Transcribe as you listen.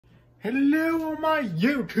Hello, all my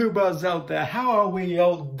YouTubers out there. How are we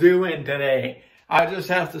all doing today? I just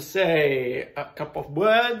have to say a couple of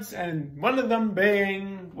words, and one of them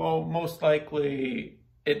being, well, most likely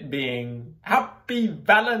it being Happy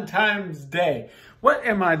Valentine's Day. What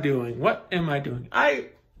am I doing?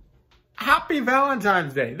 Happy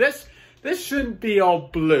Valentine's Day. This shouldn't be all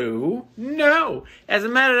blue. No. As a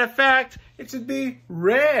matter of fact, it should be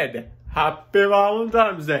red. Happy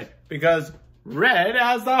Valentine's Day. Because red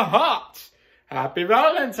has the heart. Happy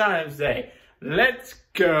Valentine's Day. Let's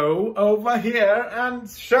go over here and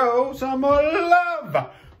show some more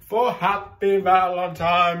love for Happy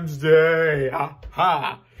Valentine's Day.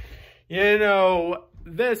 Ha. You know,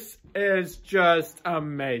 this is just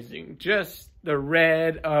amazing. Just the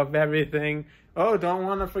red of everything. Oh, don't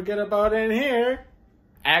want to forget about in here.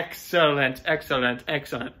 Excellent.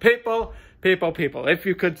 People. If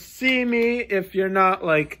you could see me, if you're not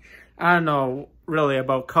like, I don't know really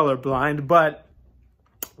about colorblind, but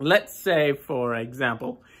let's say, for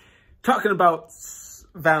example, talking about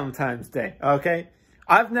Valentine's Day, okay?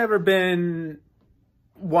 I've never been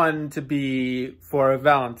one to be for a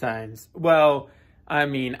Valentine's. Well, I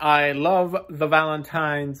mean, I love the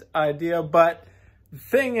Valentine's idea, but the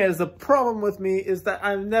thing is, the problem with me is that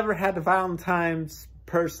I've never had a Valentine's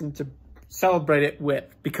person to celebrate it with,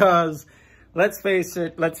 because let's face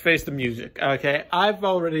the music, okay? I've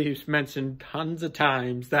already mentioned tons of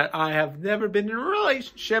times that I have never been in a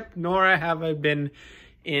relationship, nor have I been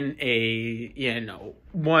in a,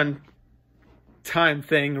 one-time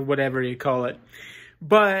thing or whatever you call it.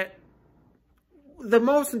 But the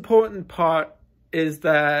most important part is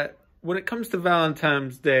that when it comes to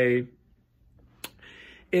Valentine's Day,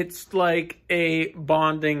 it's like a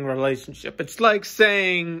bonding relationship. It's like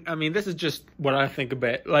saying, I mean, this is just what I think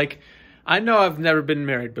about it. Like, I know I've never been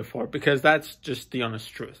married before, because that's just the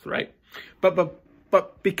honest truth, right? But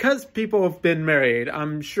because people have been married,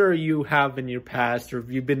 I'm sure you have in your past, or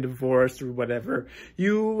if you've been divorced or whatever,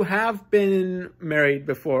 you have been married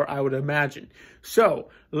before, I would imagine. So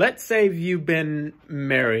let's say you've been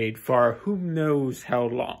married for who knows how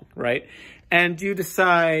long, right? And you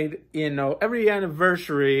decide, every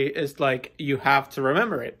anniversary is like, you have to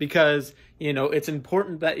remember it, because, it's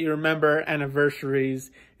important that you remember anniversaries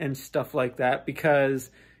and stuff like that, because,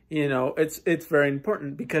 it's very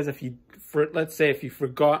important. Because let's say if you've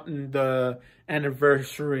forgotten the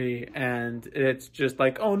anniversary and it's just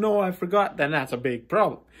like, oh no, I forgot, then that's a big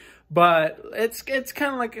problem. But it's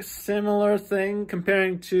kind of like a similar thing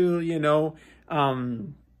comparing to,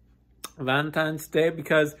 Valentine's Day,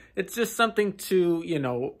 because it's just something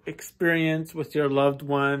to, experience with your loved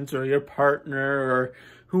ones or your partner or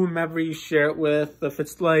whomever you share it with. If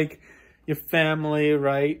it's like your family,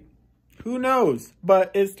 right? Who knows?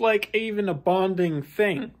 But it's like even a bonding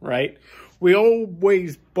thing, right? We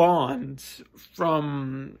always bond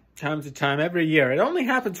from time to time every year. It only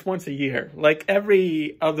happens once a year. Like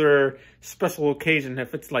every other special occasion,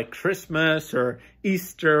 if it's like Christmas or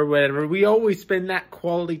Easter or whatever, we always spend that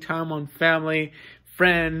quality time on family,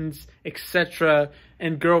 friends, etc.,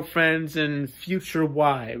 and girlfriends and future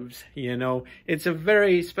wives. It's a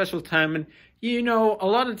very special time. And a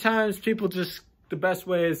lot of times people just, the best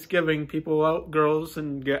way is giving people out, girls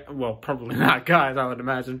and well, probably not guys, I would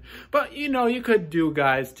imagine, but you could do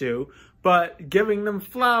guys too. But giving them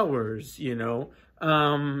flowers,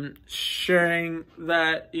 sharing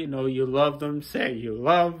that, you love them, say you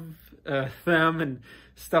love them and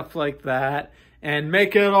stuff like that, and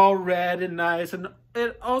make it all red and nice. And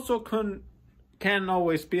it also can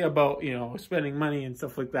always be about, spending money and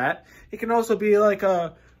stuff like that. It can also be like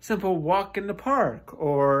a simple walk in the park,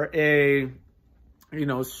 or a,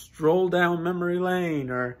 stroll down memory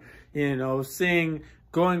lane, or,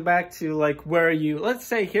 going back to like let's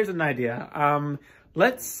say, here's an idea.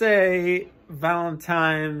 Let's say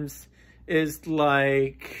Valentine's is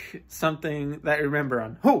like something that you remember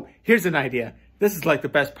on. Oh, here's an idea. This is like the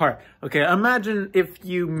best part. Okay, imagine if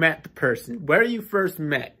you met the person, where you first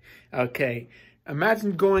met. Okay,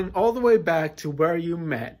 imagine going all the way back to where you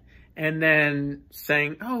met, and then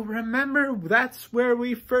saying, oh, remember, that's where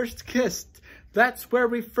we first kissed. That's where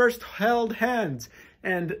we first held hands.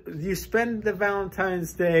 And you spend the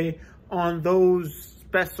Valentine's Day on those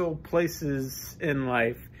special places in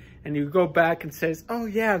life. And you go back and say, oh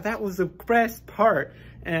yeah, that was the best part.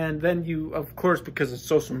 And then you, of course, because of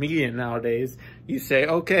social media nowadays, you say,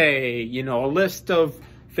 okay, a list of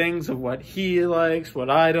things of what he likes, what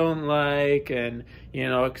I don't like, and,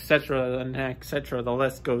 etc. and etc. The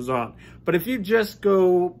list goes on. But if you just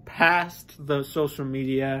go past the social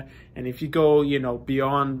media, and if you go,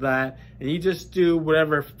 beyond that, and you just do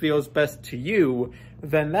whatever feels best to you,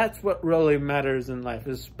 then that's what really matters in life,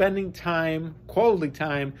 is spending time, quality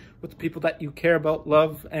time, with the people that you care about,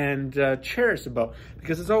 love, and cherish about.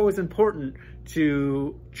 Because it's always important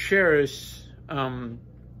to cherish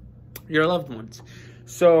your loved ones.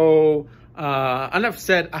 So, enough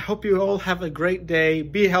said. I hope you all have a great day.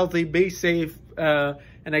 Be healthy, be safe,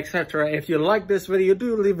 and etc. If you like this video,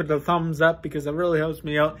 do leave it a thumbs up because it really helps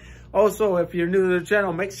me out. Also, if you're new to the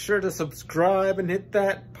channel, make sure to subscribe and hit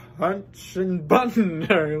that punching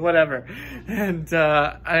button or whatever. And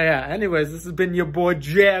yeah, anyways, this has been your boy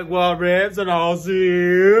Jaguar Ribs, and I'll see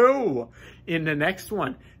you in the next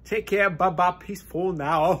one. Take care, bye-bye, peaceful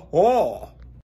now. Oh.